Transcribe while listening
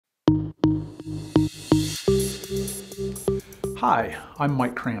Hi, I'm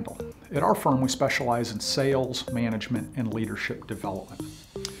Mike Crandall. At our firm, we specialize in sales, management, and leadership development.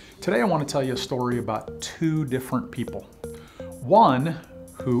 Today, I want to tell you a story about two different people. One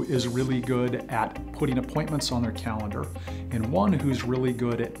who is really good at putting appointments on their calendar, and one who's really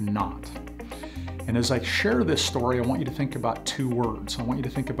good at not. And as I share this story, I want you to think about two words. I want you to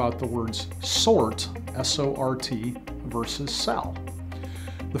think about the words sort, S-O-R-T, versus sell.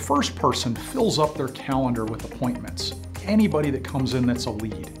 The first person fills up their calendar with appointments. Anybody that comes in that's a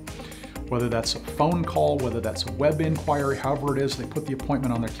lead, whether that's a phone call, whether that's a web inquiry, however it is, they put the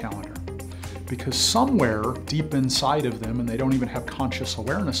appointment on their calendar. Because somewhere deep inside of them, and they don't even have conscious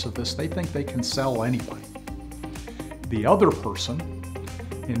awareness of this, they think they can sell anybody. The other person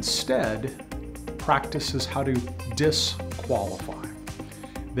instead practices how to disqualify.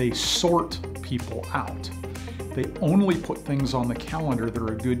 They sort people out. They only put things on the calendar that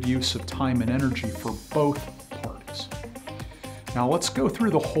are a good use of time and energy for both parties. Now let's go through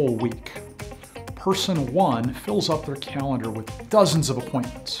the whole week. Person one fills up their calendar with dozens of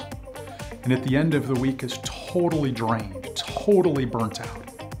appointments, and at the end of the week is totally drained, totally burnt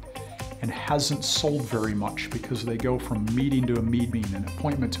out, and hasn't sold very much because they go from meeting to a meeting and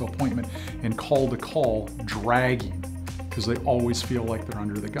appointment to appointment and call to call, dragging, because they always feel like they're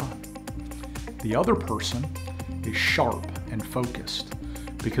under the gun. The other person is sharp and focused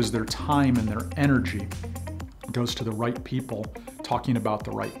because their time and their energy goes to the right people talking about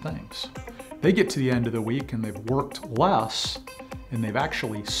the right things. They get to the end of the week and they've worked less and they've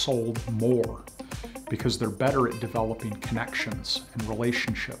actually sold more because they're better at developing connections and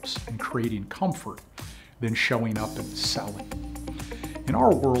relationships and creating comfort than showing up and selling. In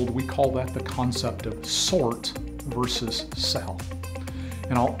our world, we call that the concept of sort versus sell.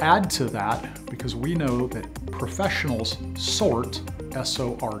 And I'll add to that because we know that professionals sort,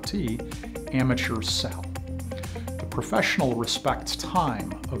 S-O-R-T, amateurs sell. The professional respects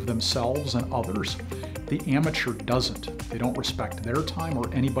time of themselves and others. The amateur doesn't. They don't respect their time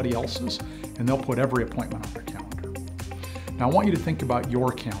or anybody else's, and they'll put every appointment on their calendar. Now I want you to think about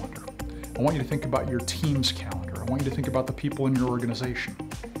your calendar. I want you to think about your team's calendar. I want you to think about the people in your organization.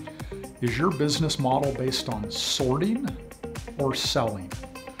 Is your business model based on sorting or selling?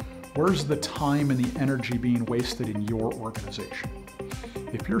 Where's the time and the energy being wasted in your organization?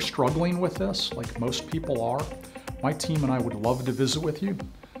 If you're struggling with this, like most people are, my team and I would love to visit with you.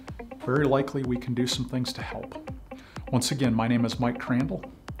 Very likely we can do some things to help. Once again, my name is Mike Crandall.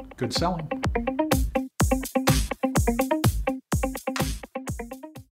 Good selling.